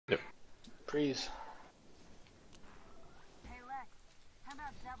Freeze. Hey Lex, how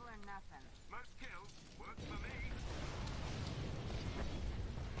about double or nothing? Most kills work for me.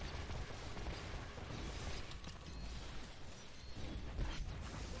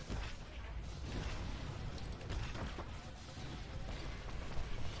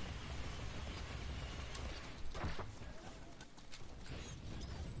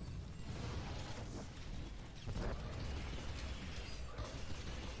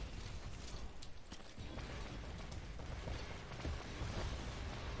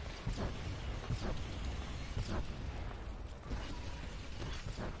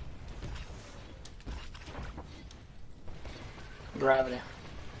 Gravity.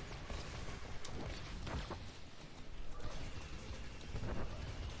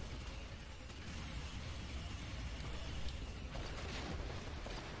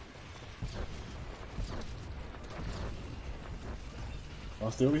 I'll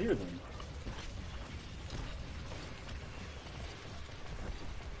stay over here then.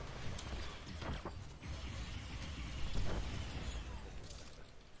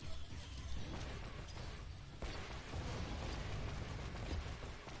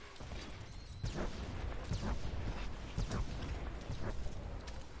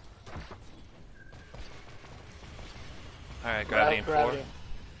 Alright, gravity in 4. Gravity.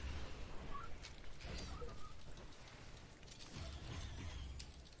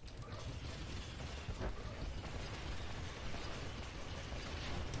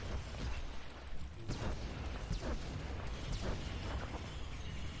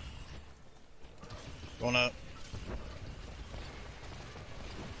 Going up.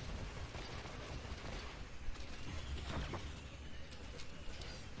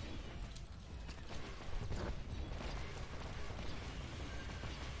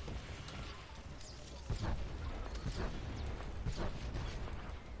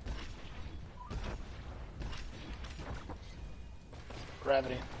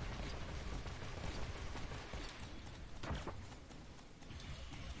 Gravity.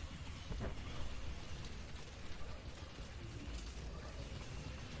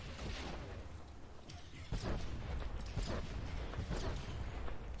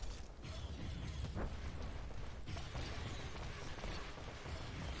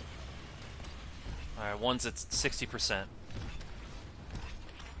 Alright, one's at 60%.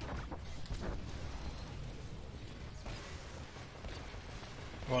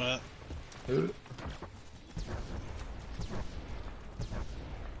 Going up. Shit,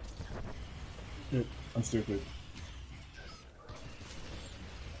 I'm stupid.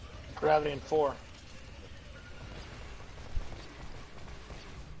 Gravity in 4.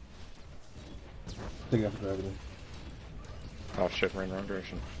 Take out the gravity. Oh shit, we're in the wrong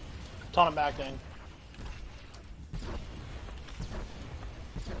direction. Ton him back, dang.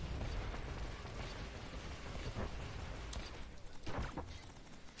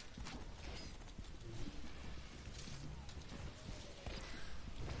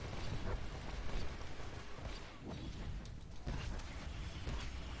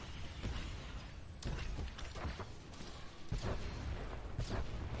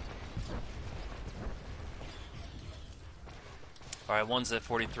 Alright, one's at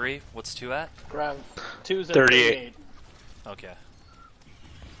 43. What's 2 at? Grav. 2's at 38. 38. Okay.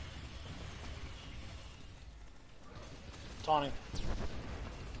 Taunting.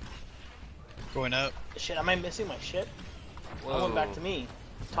 Going up. Shit, am I missing my shit? Whoa. I went back to me.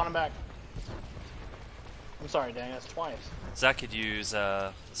 Taunt him back. I'm sorry, dang, that's twice. Zach could use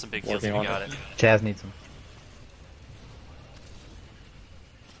some big fields if Working you on got it. it. Chaz needs them.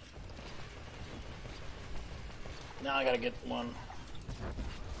 Now I gotta get one.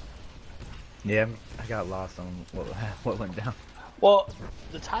 Yeah, I got lost on what went down. Well,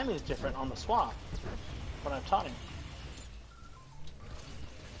 the timing is different on the swap when I'm taunting.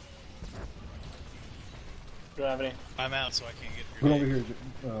 Gravity. I'm out, so I can't get Come your over name. here,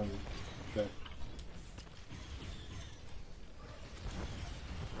 Jack.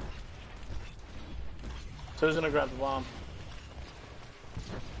 So who's gonna grab the bomb?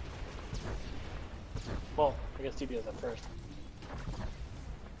 Well, I guess TP has that first.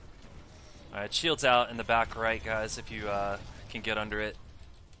 Alright, shield's out in the back right, guys, if you can get under it.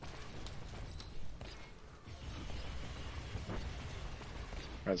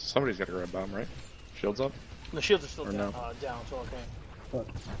 Alright, so somebody's got to grab bomb, right? Shields up? The shields are still Or down, no? down, so okay. But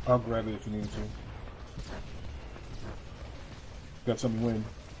I'll grab it if you need to. Got something to win.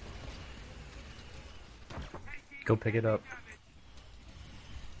 Go pick it up.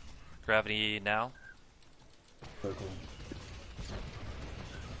 Gravity now. Circle.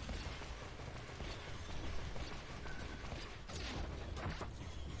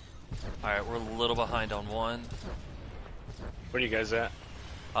 Alright, we're a little behind on one. Where are you guys at?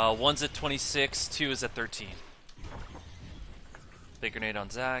 One's at 26, two is at 13. Big grenade on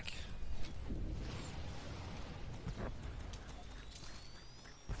Zach.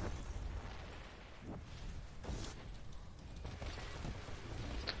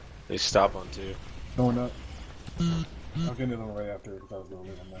 They stop on 2. Going up. I'll get another one right after because I was going to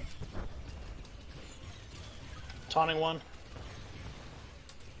leave on that. Taunting one.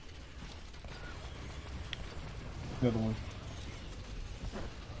 The other one.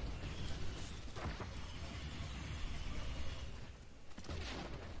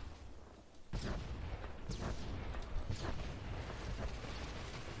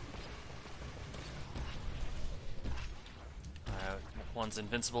 Alright, one's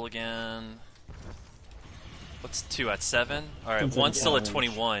invincible again. What's 2 at 7? Alright, One's one's at still at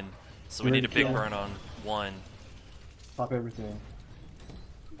challenge. 21, so we Ready need a to big kill. burn on 1. Pop everything.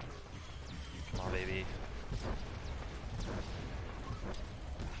 Come on, baby.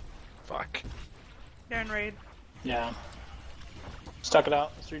 Fuck. They're in raid. Yeah. Stuck it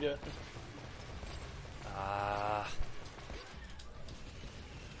out. Let's redo it.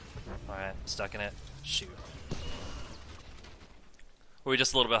 Alright, stuck in it. Shoot. Were we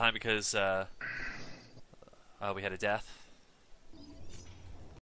just a little behind because we had a death?